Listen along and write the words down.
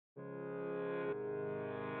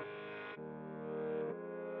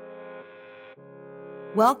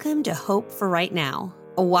Welcome to Hope for Right Now,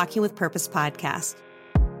 a Walking with Purpose podcast.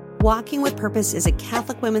 Walking with Purpose is a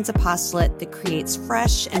Catholic women's apostolate that creates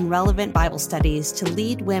fresh and relevant Bible studies to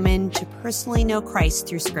lead women to personally know Christ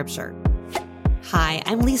through Scripture. Hi,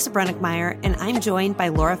 I'm Lisa Brennickmeyer, and I'm joined by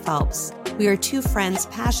Laura Phelps. We are two friends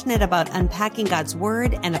passionate about unpacking God's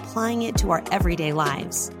Word and applying it to our everyday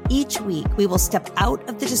lives. Each week, we will step out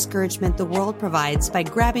of the discouragement the world provides by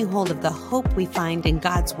grabbing hold of the hope we find in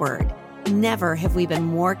God's Word. Never have we been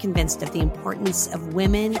more convinced of the importance of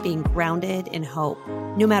women being grounded in hope.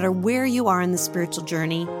 No matter where you are in the spiritual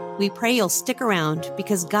journey, we pray you'll stick around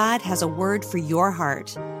because God has a word for your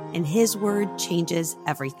heart, and His word changes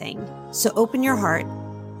everything. So open your heart,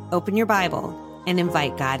 open your Bible, and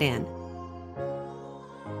invite God in.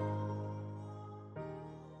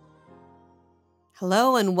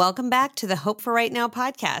 Hello, and welcome back to the Hope for Right Now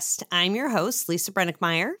podcast. I'm your host, Lisa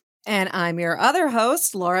Brennickmeyer. And I'm your other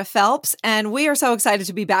host, Laura Phelps, and we are so excited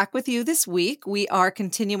to be back with you this week. We are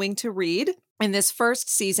continuing to read in this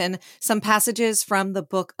first season some passages from the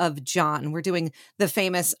book of John. We're doing the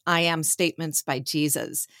famous I am statements by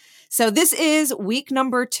Jesus. So this is week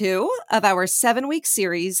number 2 of our 7-week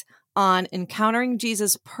series on encountering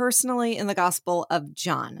Jesus personally in the Gospel of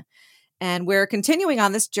John. And we're continuing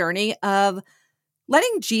on this journey of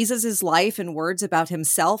letting Jesus' life and words about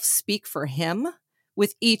himself speak for him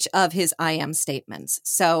with each of his I am statements.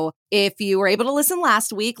 So if you were able to listen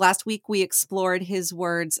last week we explored his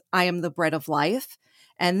words, I am the bread of life.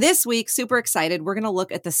 And this week, super excited, we're going to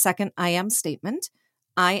look at the second I am statement,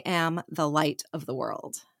 I am the light of the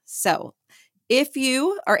world. So if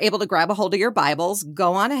you are able to grab a hold of your Bibles,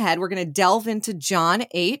 go on ahead. We're going to delve into John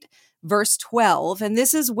 8, verse 12. And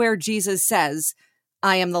this is where Jesus says,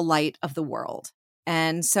 I am the light of the world.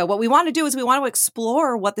 And so what we want to do is we want to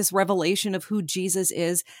explore what this revelation of who Jesus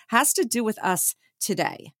is has to do with us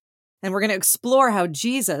today. And we're going to explore how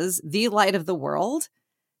Jesus, the light of the world,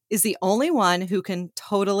 is the only one who can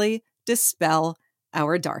totally dispel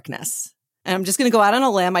our darkness. And I'm just going to go out on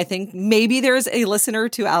a limb. I think maybe there's a listener or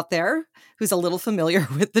two out there who's a little familiar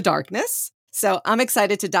with the darkness. So I'm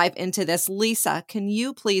excited to dive into this. Lisa, can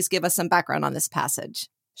you please give us some background on this passage?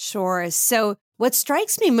 Sure. So what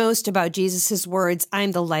strikes me most about Jesus' words,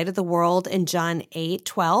 I'm the light of the world, in John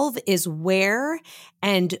 8:12, is where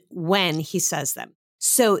and when he says them.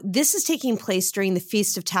 So this is taking place during the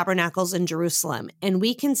Feast of Tabernacles in Jerusalem. And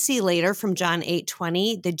we can see later from John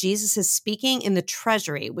 8:20 that Jesus is speaking in the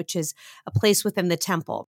treasury, which is a place within the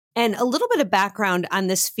temple. And a little bit of background on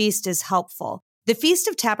this feast is helpful. The Feast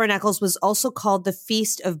of Tabernacles was also called the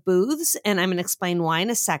Feast of Booths, and I'm going to explain why in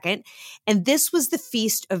a second. And this was the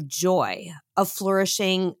feast of joy, of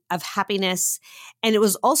flourishing, of happiness. And it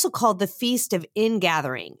was also called the Feast of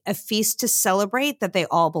Ingathering, a feast to celebrate that they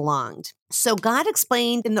all belonged. So God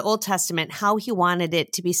explained in the Old Testament how he wanted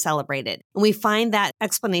it to be celebrated. And we find that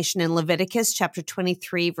explanation in Leviticus chapter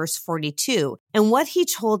 23, verse 42. And what he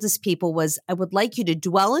told his people was, I would like you to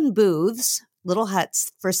dwell in booths, little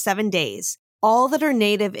huts, for 7 days. All that are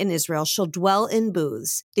native in Israel shall dwell in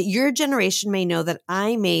booths, that your generation may know that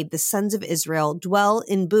I made the sons of Israel dwell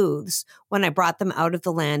in booths when I brought them out of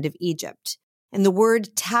the land of Egypt. And the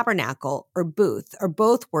word tabernacle or booth are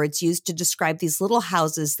both words used to describe these little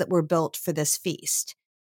houses that were built for this feast.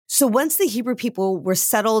 So once the Hebrew people were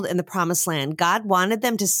settled in the Promised Land, God wanted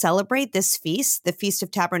them to celebrate this feast, the Feast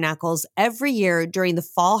of Tabernacles, every year during the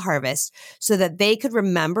fall harvest so that they could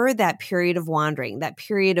remember that period of wandering, that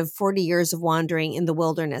period of 40 years of wandering in the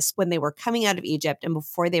wilderness when they were coming out of Egypt and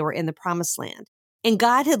before they were in the Promised Land. And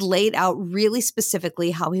God had laid out really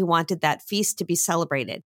specifically how he wanted that feast to be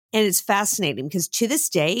celebrated. And it's fascinating because to this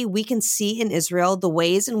day, we can see in Israel the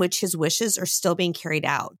ways in which his wishes are still being carried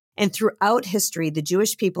out. And throughout history, the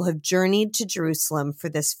Jewish people have journeyed to Jerusalem for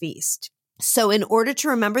this feast. So in order to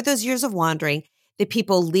remember those years of wandering, the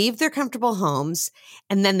people leave their comfortable homes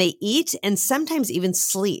and then they eat and sometimes even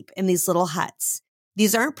sleep in these little huts.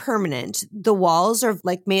 These aren't permanent. The walls are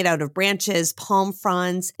like made out of branches, palm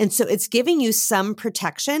fronds. And so it's giving you some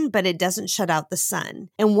protection, but it doesn't shut out the sun.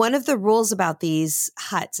 And one of the rules about these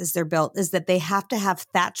huts as they're built is that they have to have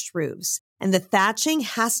thatched roofs. And the thatching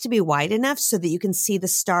has to be wide enough so that you can see the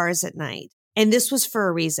stars at night. And this was for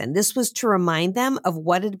a reason. This was to remind them of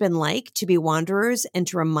what it had been like to be wanderers and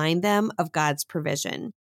to remind them of God's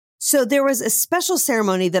provision. So there was a special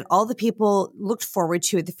ceremony that all the people looked forward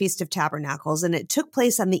to at the Feast of Tabernacles, and it took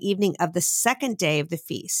place on the evening of the second day of the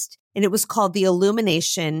feast. And it was called the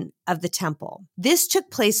illumination of the temple. This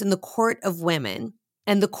took place in the court of women,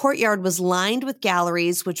 and the courtyard was lined with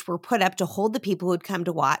galleries which were put up to hold the people who had come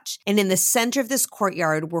to watch. And in the center of this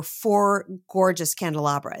courtyard were 4 gorgeous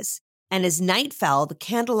candelabras. And as night fell, the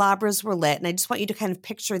candelabras were lit. And I just want you to kind of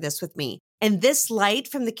picture this with me. And this light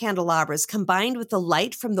from the candelabras combined with the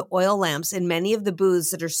light from the oil lamps in many of the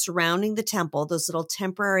booths that are surrounding the temple, those little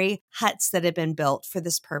temporary huts that had been built for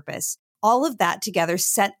this purpose, all of that together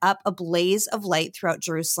set up a blaze of light throughout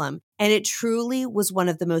Jerusalem. And it truly was one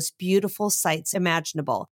of the most beautiful sights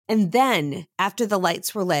imaginable. And then, after the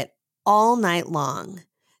lights were lit all night long,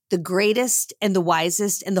 the greatest and the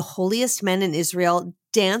wisest and the holiest men in Israel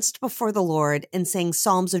danced before the Lord and sang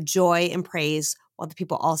psalms of joy and praise while the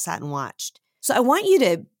people all sat and watched. So I want you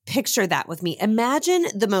to picture that with me. Imagine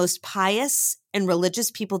the most pious and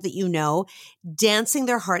religious people that you know dancing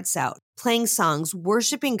their hearts out, playing songs,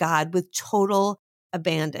 worshiping God with total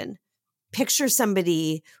abandon. Picture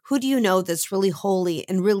somebody, who do you know that's really holy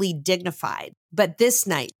and really dignified, but this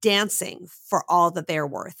night dancing for all that they're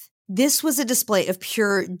worth. This was a display of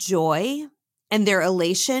pure joy, and their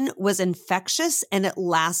elation was infectious, and it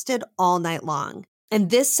lasted all night long. And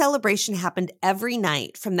this celebration happened every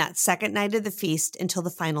night from that second night of the feast until the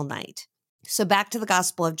final night. So back to the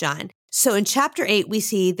Gospel of John. So in chapter 8, we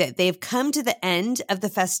see that they've come to the end of the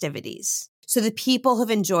festivities. So the people have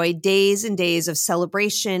enjoyed days and days of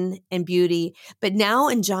celebration and beauty. But now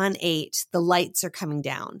in John 8, the lights are coming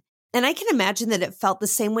down. And I can imagine that it felt the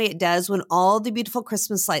same way it does when all the beautiful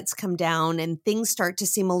Christmas lights come down and things start to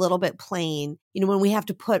seem a little bit plain, when we have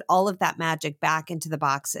to put all of that magic back into the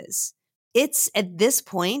boxes. It's at this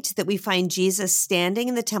point that we find Jesus standing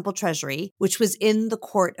in the temple treasury, which was in the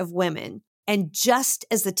court of women. And just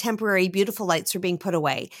as the temporary beautiful lights were being put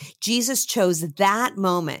away, Jesus chose that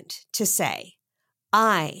moment to say,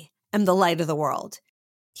 I am the light of the world.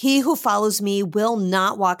 He who follows me will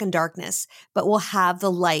not walk in darkness, but will have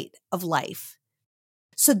the light of life.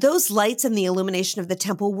 So those lights and the illumination of the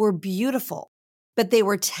temple were beautiful, but they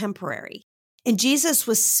were temporary. And Jesus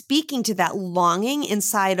was speaking to that longing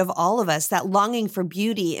inside of all of us, that longing for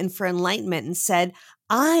beauty and for enlightenment, and said,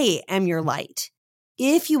 I am your light.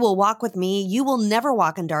 If you will walk with me, you will never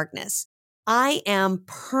walk in darkness. I am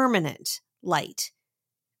permanent light.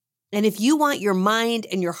 And if you want your mind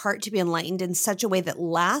and your heart to be enlightened in such a way that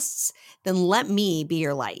lasts, then let me be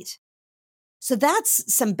your light. So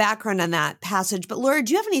that's some background on that passage. But Laura,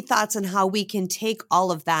 do you have any thoughts on how we can take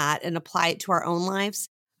all of that and apply it to our own lives?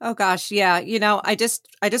 Oh gosh, yeah. I just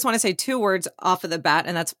want to say two words off of the bat,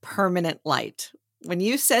 and that's permanent light. When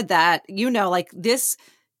you said that, like this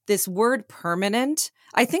word permanent,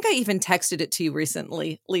 I think I even texted it to you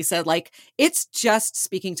recently, Lisa. Like, it's just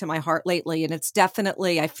speaking to my heart lately. And it's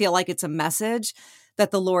definitely, I feel like it's a message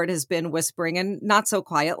that the Lord has been whispering, and not so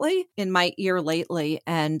quietly, in my ear lately.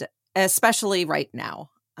 And especially right now.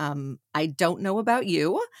 I don't know about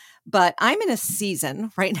you, but I'm in a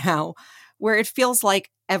season right now where it feels like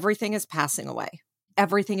everything is passing away.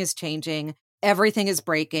 Everything is changing. Everything is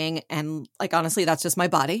breaking. And like, honestly, that's just my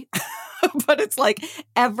body. But it's like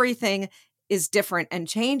everything is different and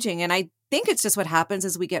changing. And I think it's just what happens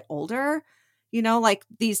as we get older, like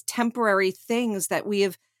these temporary things that we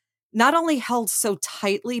have not only held so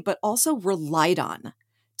tightly, but also relied on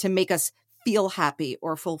to make us feel happy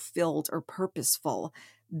or fulfilled or purposeful.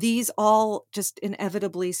 These all just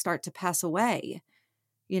inevitably start to pass away.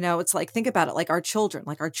 It's like, think about it, like our children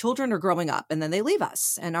are growing up and then they leave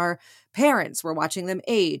us, and our parents, we're watching them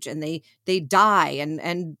age and they die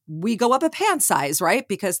and we go up a pant size, right?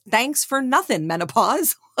 Because thanks for nothing,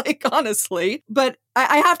 menopause, like honestly. But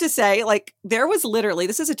I have to say, like, there was literally,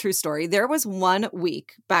 this is a true story. There was 1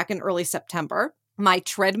 week back in early September, my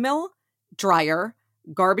treadmill, dryer,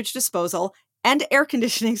 garbage disposal, and air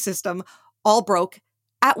conditioning system all broke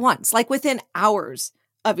at once, like within hours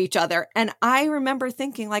of each other. And I remember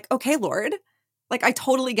thinking, like, okay, Lord, like, I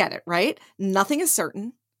totally get it, right? Nothing is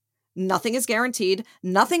certain. Nothing is guaranteed.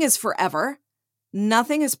 Nothing is forever.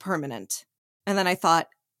 Nothing is permanent. And then I thought,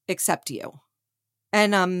 except you.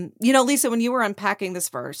 And, Lisa, when you were unpacking this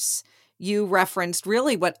verse, you referenced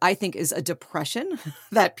really what I think is a depression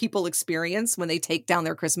that people experience when they take down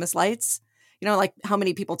their Christmas lights. Like how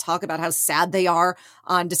many people talk about how sad they are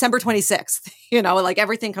on December 26th, like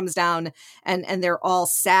everything comes down and they're all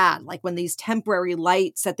sad. Like when these temporary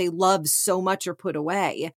lights that they love so much are put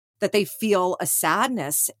away, that they feel a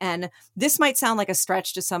sadness. And this might sound like a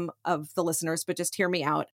stretch to some of the listeners, but just hear me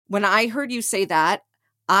out. When I heard you say that,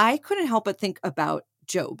 I couldn't help but think about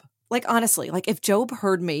Job. Like, honestly, like if Job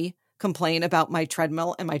heard me complain about my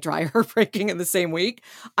treadmill and my dryer breaking in the same week,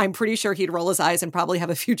 I'm pretty sure he'd roll his eyes and probably have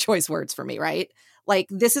a few choice words for me, right? Like,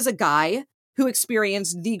 this is a guy who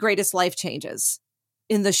experienced the greatest life changes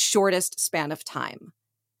in the shortest span of time.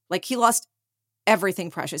 Like, he lost everything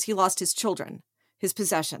precious. He lost his children, his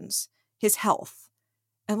possessions, his health.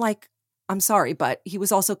 And like, I'm sorry, but he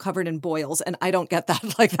was also covered in boils. And I don't get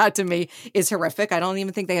that. Like, that to me is horrific. I don't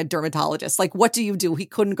even think they had dermatologists. Like, what do you do? He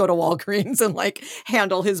couldn't go to Walgreens and like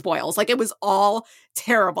handle his boils. Like, it was all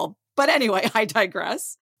terrible. But anyway, I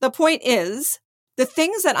digress. The point is, the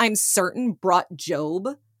things that I'm certain brought Job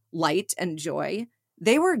light and joy,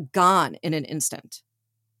 they were gone in an instant.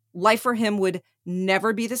 Life for him would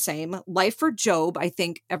never be the same. Life for Job, I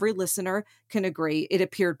think every listener can agree, it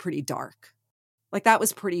appeared pretty dark. Like, that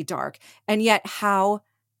was pretty dark. And yet, how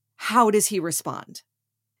does he respond?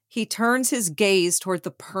 He turns his gaze toward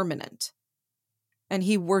the permanent and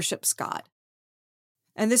he worships God.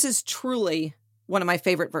 And this is truly one of my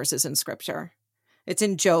favorite verses in scripture. It's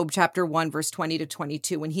in Job chapter 1, verse 20 to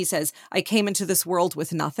 22, when he says, I came into this world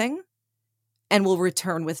with nothing and will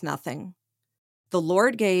return with nothing. The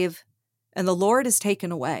Lord gave and the Lord is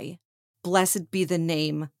taken away. Blessed be the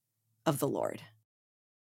name of the Lord.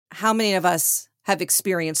 How many of us have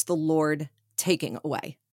experienced the Lord taking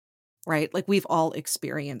away, right? Like, we've all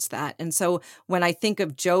experienced that. And so when I think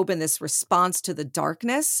of Job and this response to the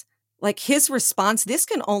darkness, like his response, this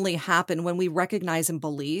can only happen when we recognize and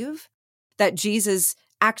believe that Jesus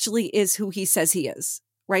actually is who he says he is,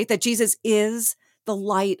 right? That Jesus is the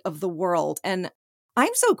light of the world. And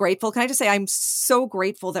I'm so grateful. Can I just say, I'm so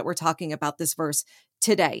grateful that we're talking about this verse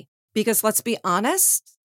today, because let's be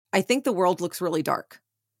honest, I think the world looks really dark.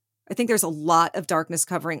 I think there's a lot of darkness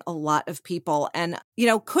covering a lot of people. And,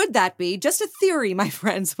 could that be just a theory, my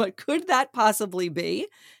friends, but could that possibly be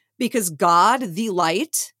because God, the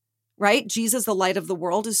light, right? Jesus, the light of the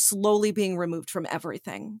world, is slowly being removed from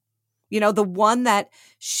everything. The one that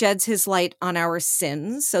sheds his light on our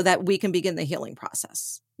sins so that we can begin the healing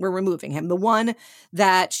process. We're removing him. The one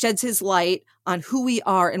that sheds his light on who we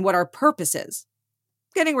are and what our purpose is.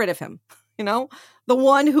 Getting rid of him, the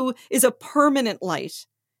one who is a permanent light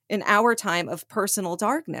in our time of personal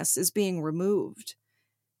darkness is being removed.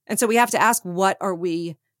 And so we have to ask, what are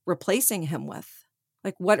we replacing him with?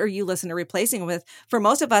 Like, what are you, listener, replacing him with? For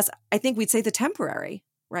most of us, I think we'd say the temporary,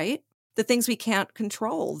 right? The things we can't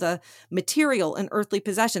control, the material and earthly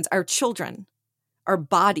possessions, our children, our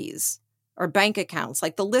bodies, our bank accounts,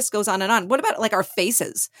 like the list goes on and on. What about like our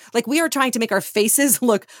faces? Like, we are trying to make our faces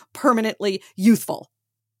look permanently youthful.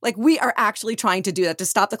 Like, we are actually trying to do that, to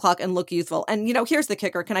stop the clock and look youthful. And, here's the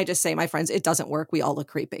kicker. Can I just say, my friends, it doesn't work. We all look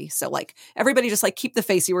creepy. So like, everybody just like keep the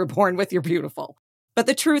face you were born with. You're beautiful. But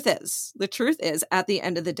the truth is, at the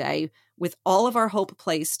end of the day, with all of our hope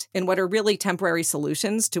placed in what are really temporary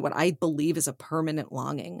solutions to what I believe is a permanent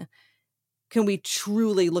longing, can we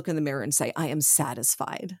truly look in the mirror and say, I am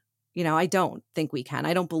satisfied? I don't think we can.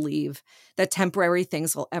 I don't believe that temporary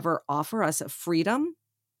things will ever offer us a freedom,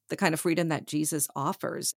 the kind of freedom that Jesus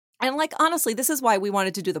offers. And like, honestly, this is why we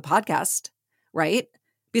wanted to do the podcast, right?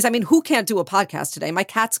 Because who can't do a podcast today? My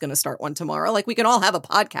cat's going to start one tomorrow. Like, we can all have a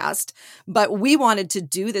podcast, but we wanted to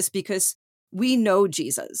do this because we know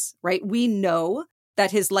Jesus, right? We know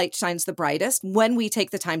that his light shines the brightest when we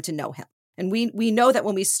take the time to know him. And we know that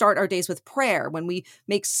when we start our days with prayer, when we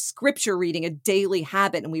make scripture reading a daily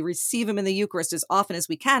habit and we receive him in the Eucharist as often as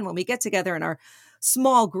we can, when we get together in our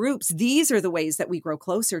small groups, these are the ways that we grow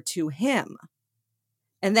closer to him.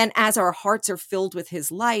 And then as our hearts are filled with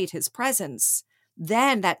his light, his presence,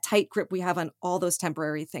 then that tight grip we have on all those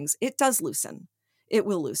temporary things, it does loosen. It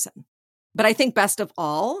will loosen. But I think best of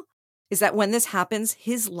all is that when this happens,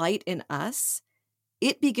 his light in us,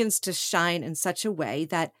 it begins to shine in such a way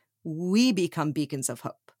that we become beacons of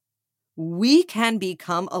hope. We can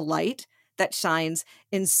become a light that shines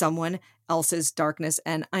in someone else's darkness.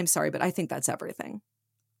 And I'm sorry, but I think that's everything.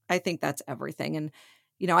 I think that's everything. And,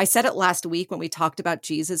 I said it last week when we talked about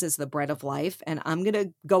Jesus as the bread of life, and I'm going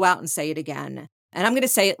to go out and say it again. And I'm going to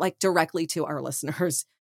say it like directly to our listeners.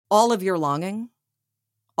 All of your longing,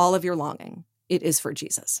 it is for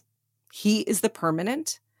Jesus. He is the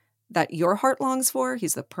permanent that your heart longs for.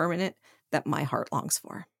 He's the permanent that my heart longs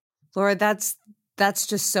for. Laura, that's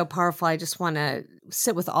just so powerful. I just want to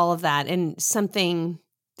sit with all of that. And something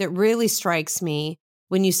that really strikes me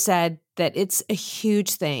when you said that it's a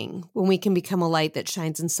huge thing when we can become a light that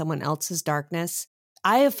shines in someone else's darkness.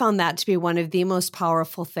 I have found that to be one of the most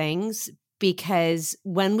powerful things, because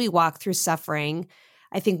when we walk through suffering,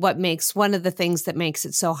 I think one of the things that makes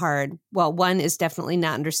it so hard, well, one is definitely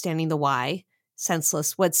not understanding the why.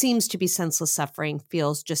 What seems to be senseless suffering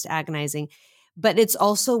feels just agonizing. But it's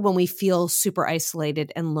also when we feel super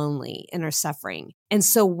isolated and lonely in our suffering. And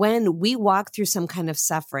so when we walk through some kind of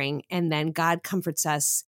suffering and then God comforts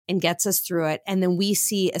us and gets us through it, and then we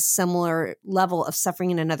see a similar level of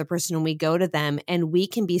suffering in another person and we go to them and we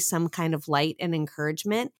can be some kind of light and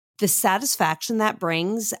encouragement, the satisfaction that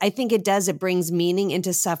brings, I think it does. It brings meaning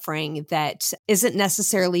into suffering that isn't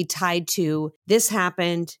necessarily tied to this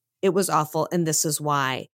happened, it was awful, and this is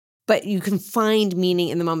why. But you can find meaning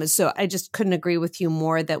in the moment. So I just couldn't agree with you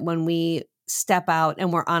more that when we step out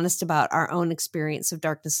and we're honest about our own experience of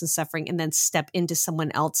darkness and suffering and then step into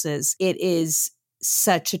someone else's, it is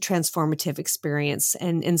such a transformative experience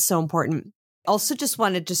and so important. Also just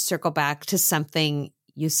wanted to circle back to something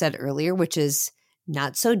you said earlier, which is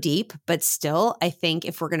not so deep, but still, I think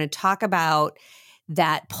if we're going to talk about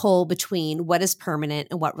that pull between what is permanent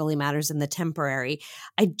and what really matters in the temporary,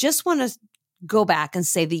 I just want to go back and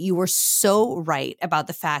say that you were so right about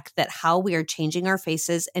the fact that how we are changing our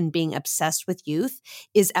faces and being obsessed with youth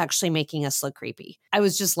is actually making us look creepy. I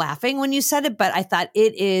was just laughing when you said it, but I thought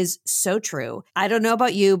it is so true. I don't know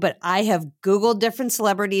about you, but I have Googled different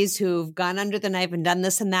celebrities who've gone under the knife and done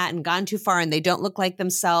this and that and gone too far and they don't look like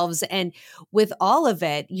themselves. And with all of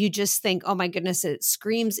it, you just think, oh my goodness, it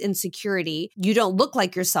screams insecurity. You don't look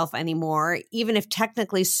like yourself anymore. Even if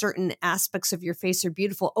technically certain aspects of your face are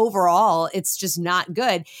beautiful, overall, it's just not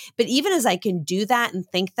good. But even as I can do that and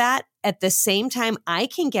think that, at the same time, I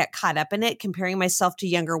can get caught up in it, comparing myself to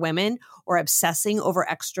younger women or obsessing over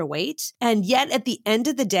extra weight. And yet at the end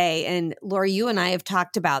of the day, and Laura, you and I have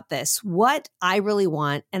talked about this, what I really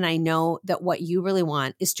want, and I know that what you really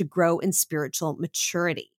want, is to grow in spiritual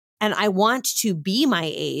maturity. And I want to be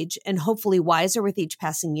my age and hopefully wiser with each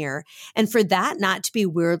passing year. And for that not to be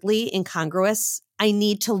weirdly incongruous, I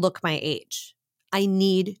need to look my age. I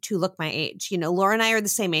need to look my age. You know, Laura and I are the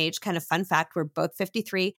same age. Kind of fun fact, we're both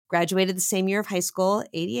 53, graduated the same year of high school,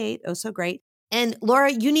 88. Oh, so great. And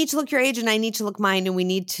Laura, you need to look your age and I need to look mine. And we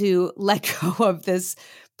need to let go of this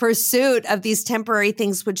pursuit of these temporary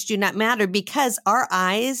things which do not matter because our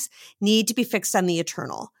eyes need to be fixed on the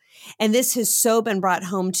eternal. And this has so been brought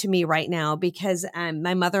home to me right now because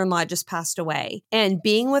my mother-in-law just passed away. And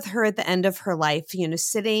being with her at the end of her life, you know,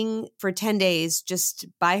 sitting for 10 days just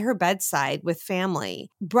by her bedside with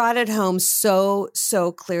family, brought it home so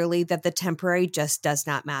clearly that the temporary just does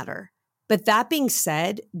not matter. But that being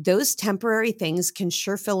said, those temporary things can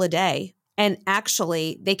sure fill a day. And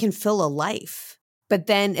actually, they can fill a life. But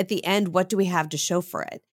then at the end, what do we have to show for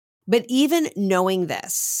it? But even knowing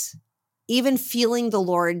this, even feeling the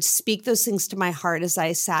Lord speak those things to my heart as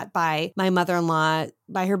I sat by my mother-in-law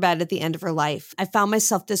by her bed at the end of her life, I found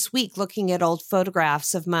myself this week looking at old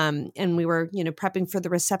photographs of Mom, and we were, you know, prepping for the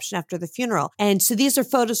reception after the funeral. And so these are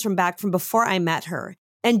photos from back from before I met her.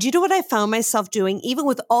 And do you know what I found myself doing, even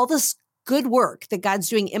with all this good work that God's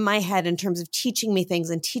doing in my head in terms of teaching me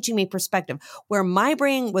things and teaching me perspective? Where my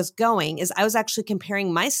brain was going is I was actually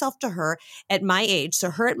comparing myself to her at my age.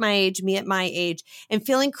 So her at my age, me at my age, and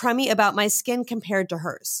feeling crummy about my skin compared to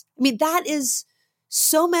hers. I mean, that is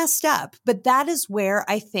so messed up, but that is where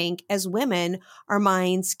I think as women, our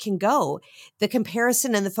minds can go. The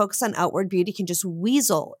comparison and the focus on outward beauty can just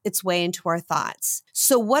weasel its way into our thoughts.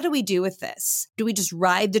 So what do we do with this? Do we just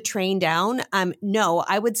ride the train down? No,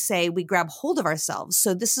 I would say we grab hold of ourselves.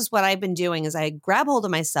 So this is what I've been doing is I grab hold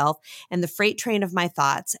of myself and the freight train of my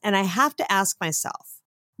thoughts. And I have to ask myself,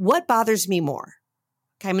 what bothers me more?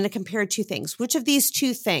 Okay, I'm going to compare two things. Which of these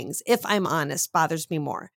two things, if I'm honest, bothers me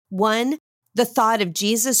more? One, the thought of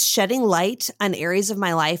Jesus shedding light on areas of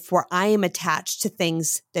my life where I am attached to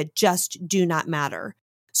things that just do not matter.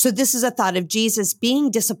 So this is a thought of Jesus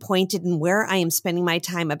being disappointed in where I am spending my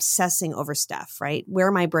time obsessing over stuff, right?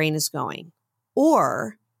 Where my brain is going.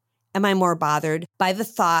 Or am I more bothered by the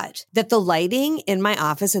thought that the lighting in my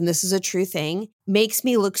office, and this is a true thing, makes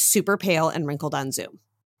me look super pale and wrinkled on Zoom?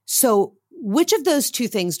 So which of those two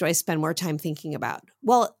things do I spend more time thinking about?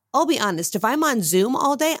 Well, I'll be honest, if I'm on Zoom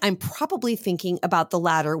all day, I'm probably thinking about the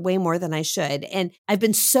latter way more than I should. And I've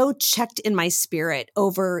been so checked in my spirit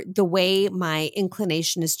over the way my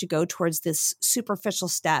inclination is to go towards this superficial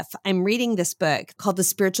stuff. I'm reading this book called The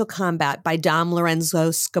Spiritual Combat by Dom Lorenzo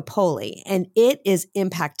Scopoli, and it is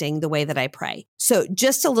impacting the way that I pray. So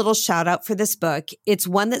just a little shout out for this book. It's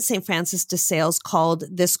one that St. Francis de Sales called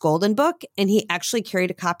This Golden Book, and he actually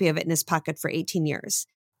carried a copy of it in his pocket for 18 years.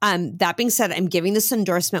 That being said, I'm giving this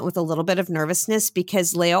endorsement with a little bit of nervousness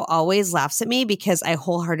because Leo always laughs at me because I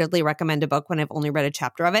wholeheartedly recommend a book when I've only read a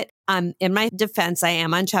chapter of it. In my defense, I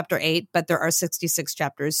am on chapter 8, but there are 66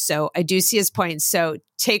 chapters. So I do see his point. So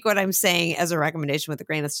take what I'm saying as a recommendation with a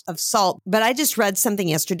grain of salt. But I just read something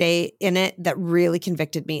yesterday in it that really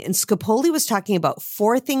convicted me. And Scopoli was talking about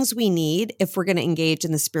 4 things we need if we're going to engage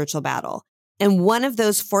in the spiritual battle. And one of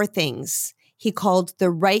those 4 things he called the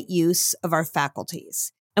right use of our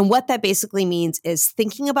faculties. And what that basically means is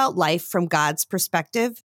thinking about life from God's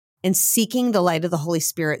perspective and seeking the light of the Holy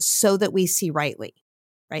Spirit so that we see rightly.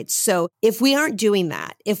 right? So if we aren't doing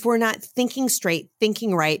that, if we're not thinking straight,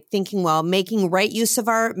 thinking right, thinking well, making right use of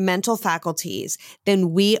our mental faculties,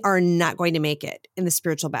 then we are not going to make it in the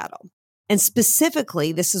spiritual battle. And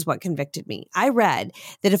specifically, this is what convicted me. I read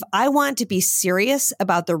that if I want to be serious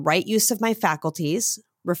about the right use of my faculties,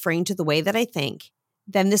 referring to the way that I think,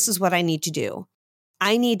 then this is what I need to do.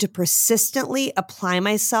 I need to persistently apply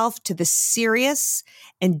myself to the serious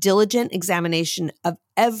and diligent examination of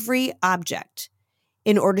every object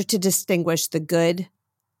in order to distinguish the good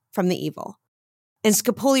from the evil. And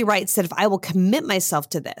Scapoli writes that if I will commit myself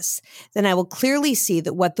to this, then I will clearly see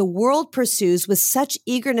that what the world pursues with such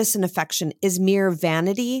eagerness and affection is mere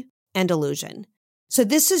vanity and illusion. So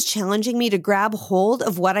this is challenging me to grab hold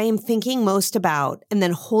of what I am thinking most about and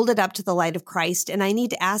then hold it up to the light of Christ. And I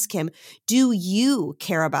need to ask him, do you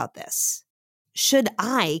care about this? Should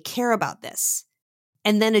I care about this?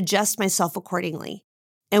 And then adjust myself accordingly.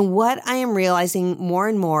 And what I am realizing more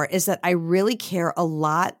and more is that I really care a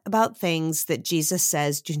lot about things that Jesus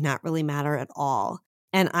says do not really matter at all.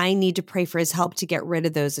 And I need to pray for his help to get rid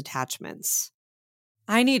of those attachments.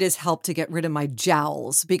 I need his help to get rid of my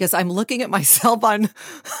jowls because I'm looking at myself on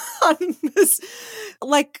this.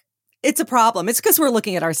 Like, it's a problem. It's because we're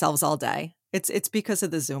looking at ourselves all day. It's because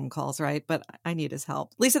of the Zoom calls, right? But I need his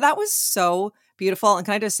help. Lisa, that was so beautiful. And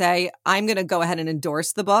can I just say, I'm going to go ahead and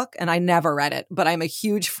endorse the book. And I never read it, but I'm a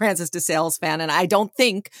huge Francis de Sales fan. And I don't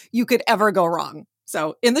think you could ever go wrong.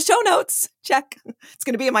 So in the show notes, check. It's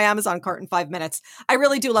going to be in my Amazon cart in 5 minutes. I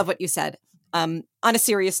really do love what you said. On a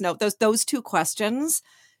serious note, those two questions,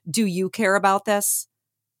 do you care about this?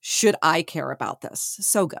 Should I care about this?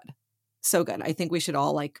 So good. So good. I think we should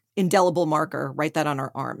all indelible marker, write that on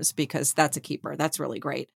our arms because that's a keeper. That's really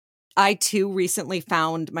great. I too recently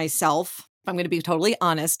found myself, if I'm going to be totally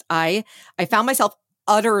honest, I found myself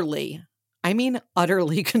utterly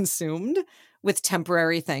consumed with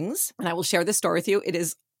temporary things. And I will share this story with you. It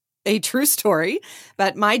is a true story,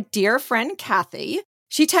 but my dear friend, Kathy,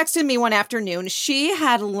 she texted me one afternoon. She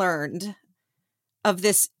had learned of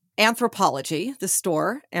this Anthropology, the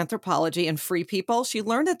store, Anthropology and Free People. She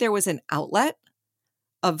learned that there was an outlet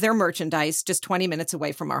of their merchandise just 20 minutes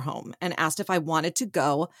away from our home and asked if I wanted to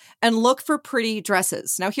go and look for pretty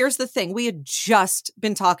dresses. Now, here's the thing. We had just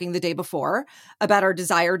been talking the day before about our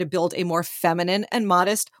desire to build a more feminine and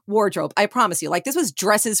modest wardrobe. I promise you, this was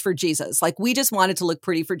dresses for Jesus. We just wanted to look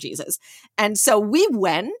pretty for Jesus. And so we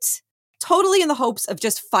went totally in the hopes of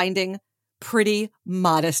just finding pretty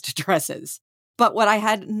modest dresses. But what I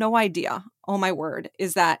had no idea, oh my word,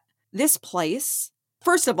 is that this place,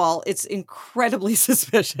 first of all, it's incredibly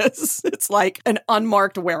suspicious. It's like an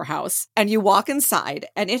unmarked warehouse. And you walk inside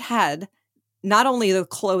and it had not only the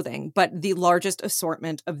clothing, but the largest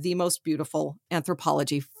assortment of the most beautiful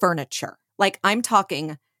Anthropology furniture. I'm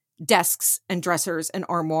talking desks and dressers and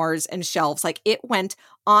armoires and shelves. It went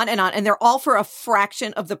on. And they're all for a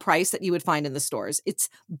fraction of the price that you would find in the stores. It's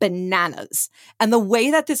bananas. And the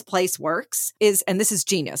way that this place works is, and this is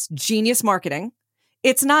genius marketing.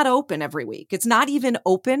 It's not open every week. It's not even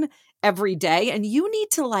open every day. And you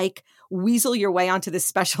need to weasel your way onto this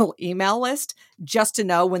special email list just to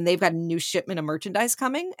know when they've got a new shipment of merchandise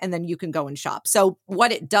coming. And then you can go and shop. So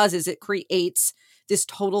what it does is it creates this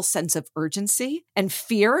total sense of urgency and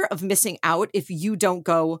fear of missing out if you don't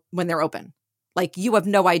go when they're open. You have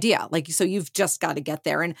no idea. So you've just got to get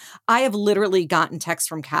there. And I have literally gotten texts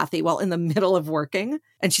from Kathy while in the middle of working.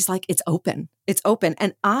 And she's like, it's open. It's open.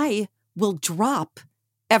 And I will drop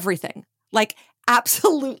everything,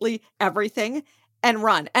 absolutely everything, and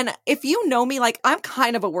run. And if you know me, I'm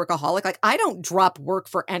kind of a workaholic. I don't drop work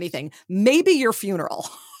for anything. Maybe your funeral,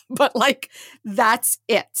 but that's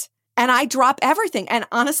it. And I drop everything. And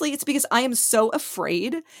honestly, it's because I am so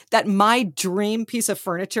afraid that my dream piece of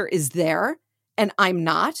furniture is there and I'm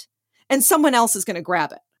not, and someone else is going to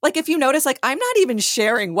grab it. If you notice, I'm not even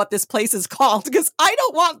sharing what this place is called because I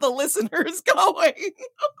don't want the listeners going. And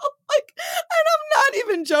I'm not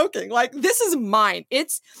even joking. This is mine.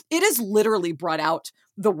 It has literally brought out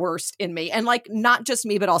the worst in me. And not just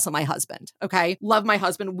me, but also my husband. Okay. Love my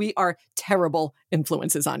husband. We are terrible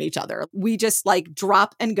influences on each other. We just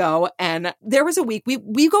drop and go. And there was a week,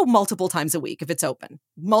 we go multiple times a week if it's open,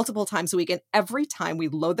 multiple times a week. And every time we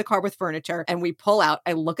load the car with furniture and we pull out,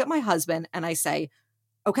 I look at my husband and I say,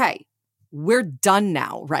 okay, we're done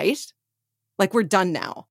now, right? We're done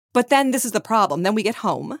now. But then this is the problem. Then we get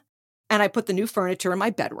home and I put the new furniture in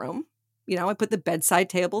my bedroom. I put the bedside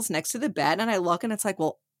tables next to the bed and I look and it's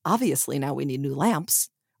well, obviously now we need new lamps,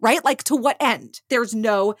 right? To what end? There's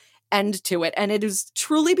no end to it. And it has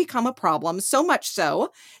truly become a problem, so much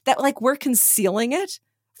so that we're concealing it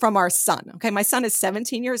from our son. Okay. My son is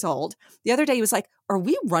 17 years old. The other day he was like, are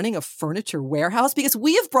we running a furniture warehouse? Because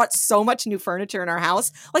we have brought so much new furniture in our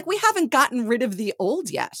house. Like we haven't gotten rid of the old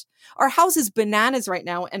yet. Our house is bananas right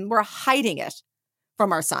now and we're hiding it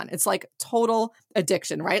from our son. It's like total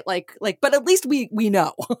addiction, right? But at least we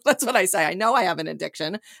know. That's what I say. I know I have an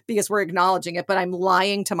addiction because we're acknowledging it, but I'm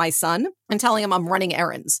lying to my son and telling him I'm running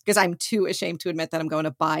errands because I'm too ashamed to admit that I'm going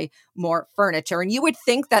to buy more furniture. And you would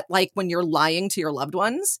think that like when you're lying to your loved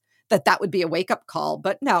ones, that would be a wake-up call,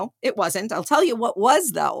 but no, it wasn't. I'll tell you what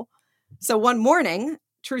was though. So one morning,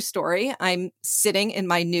 true story, I'm sitting in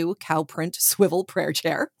my new cow print swivel prayer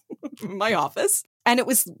chair in my office. And it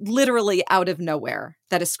was literally out of nowhere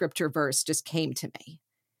that a scripture verse just came to me.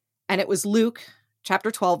 And it was Luke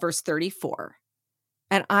chapter 12, verse 34.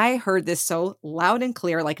 And I heard this so loud and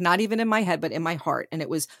clear, like not even in my head, but in my heart. And it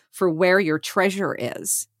was, for where your treasure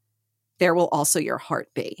is, there will also your heart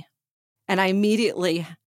be. And I immediately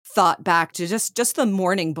thought back to just the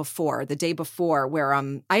morning before, the day before, where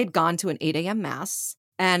I had gone to an 8 a.m. mass.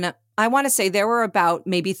 And I want to say there were about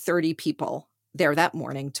maybe 30 people there that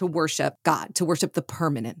morning to worship God, to worship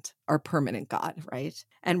our permanent God, right?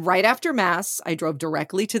 And right after mass, I drove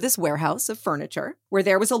directly to this warehouse of furniture where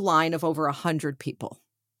there was a line of over 100 people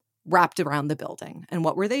wrapped around the building. And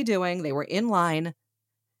what were they doing? They were in line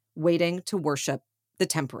waiting to worship the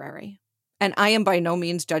temporary. And I am by no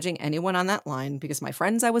means judging anyone on that line because my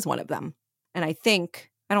friends, I was one of them. And I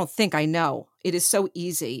know, it is so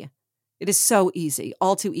easy. It is so easy,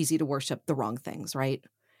 all too easy to worship the wrong things, right?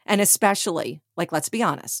 And especially, like, let's be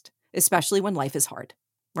honest, especially when life is hard,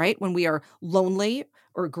 right? When we are lonely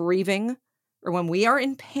or grieving or when we are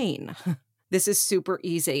in pain, this is super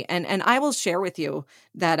easy. And I will share with you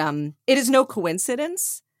that it is no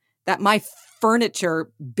coincidence that my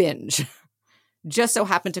furniture binge just so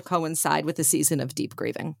happened to coincide with the season of deep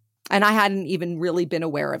grieving. And I hadn't even really been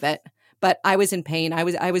aware of it, but I was in pain.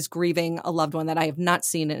 I was grieving a loved one that I have not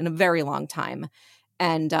seen in a very long time.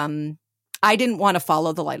 And I didn't want to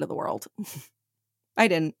follow the light of the world. I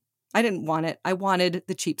didn't want it. I wanted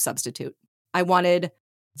the cheap substitute. I wanted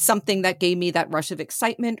something that gave me that rush of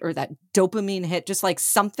excitement or that dopamine hit, just like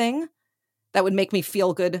something that would make me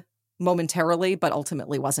feel good momentarily, but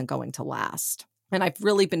ultimately wasn't going to last. And I've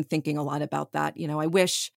really been thinking a lot about that. You know, I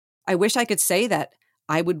wish I could say that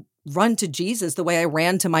I would run to Jesus the way I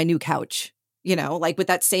ran to my new couch, you know, like with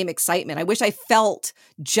that same excitement. I wish I felt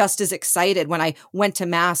just as excited when I went to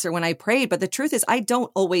mass or when I prayed. But the truth is, I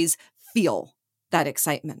don't always feel that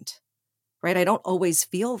excitement, right? I don't always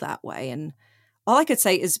feel that way. And all I could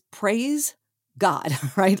say is praise God,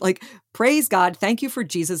 right? Like, praise God. Thank you for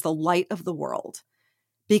Jesus, the light of the world.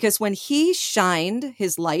 Because when he shined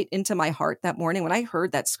his light into my heart that morning, when I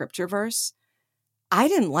heard that scripture verse, I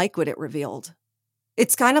didn't like what it revealed.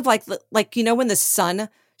 It's kind of like, you know, when the sun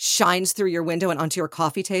shines through your window and onto your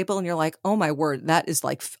coffee table and you're like, oh my word, that is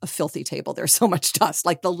like a filthy table. There's so much dust.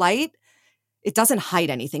 Like the light, it doesn't hide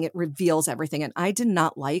anything. It reveals everything. And I did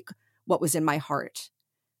not like what was in my heart,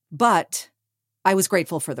 but I was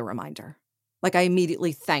grateful for the reminder. Like I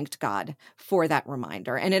immediately thanked God for that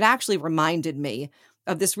reminder. And it actually reminded me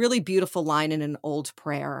of this really beautiful line in an old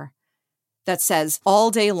prayer that says, all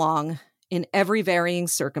day long, in every varying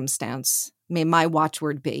circumstance, may my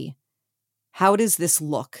watchword be, how does this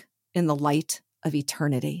look in the light of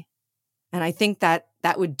eternity? And I think that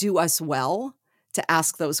would do us well to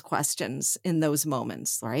ask those questions in those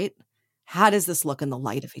moments, right? How does this look in the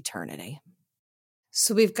light of eternity?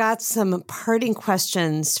 So we've got some parting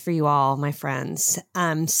questions for you all, my friends.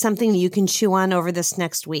 Something you can chew on over this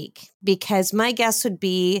next week, because my guess would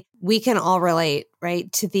be we can all relate, right,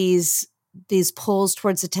 to these pulls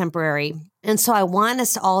towards the temporary. And so I want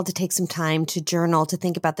us all to take some time to journal, to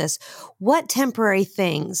think about this. What temporary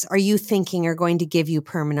things are you thinking are going to give you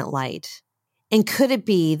permanent light? And could it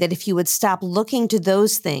be that if you would stop looking to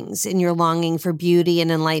those things in your longing for beauty and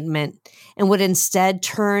enlightenment and would instead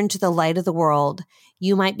turn to the light of the world,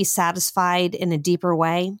 you might be satisfied in a deeper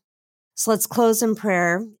way? So let's close in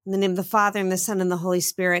prayer. In the name of the Father, and the Son, and the Holy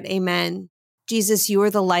Spirit. Amen. Jesus, you are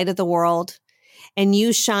the light of the world, and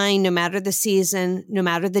you shine no matter the season, no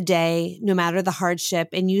matter the day, no matter the hardship,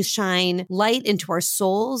 and you shine light into our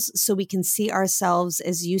souls so we can see ourselves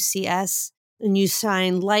as you see us. And you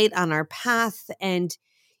shine light on our path, and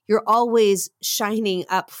you're always shining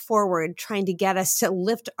up forward, trying to get us to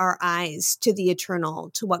lift our eyes to the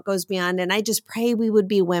eternal, to what goes beyond. And I just pray we would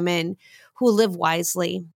be women who live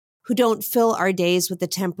wisely, who don't fill our days with the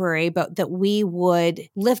temporary, but that we would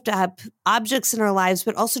lift up objects in our lives,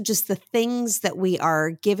 but also just the things that we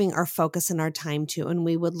are giving our focus and our time to. And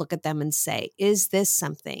we would look at them and say, is this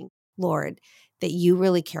something, Lord, that you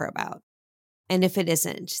really care about? And if it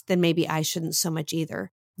isn't, then maybe I shouldn't so much either.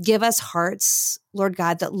 Give us hearts, Lord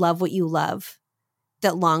God, that love what you love,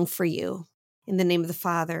 that long for you. In the name of the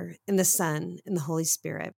Father, and the Son, and the Holy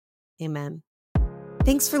Spirit. Amen.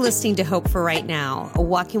 Thanks for listening to Hope for Right Now, a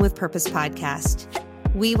Walking with Purpose podcast.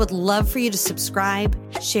 We would love for you to subscribe,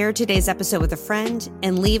 share today's episode with a friend,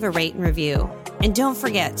 and leave a rate and review. And don't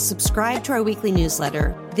forget, subscribe to our weekly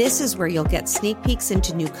newsletter. This is where you'll get sneak peeks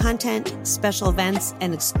into new content, special events,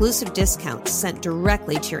 and exclusive discounts sent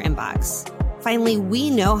directly to your inbox. Finally, we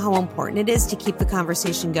know how important it is to keep the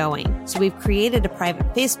conversation going, so we've created a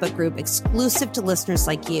private Facebook group exclusive to listeners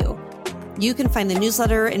like you. You can find the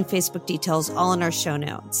newsletter and Facebook details all in our show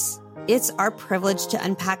notes. It's our privilege to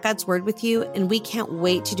unpack God's Word with you, and we can't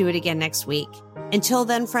wait to do it again next week. Until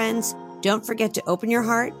then, friends, don't forget to open your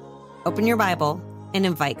heart, open your Bible, and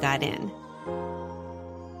invite God in.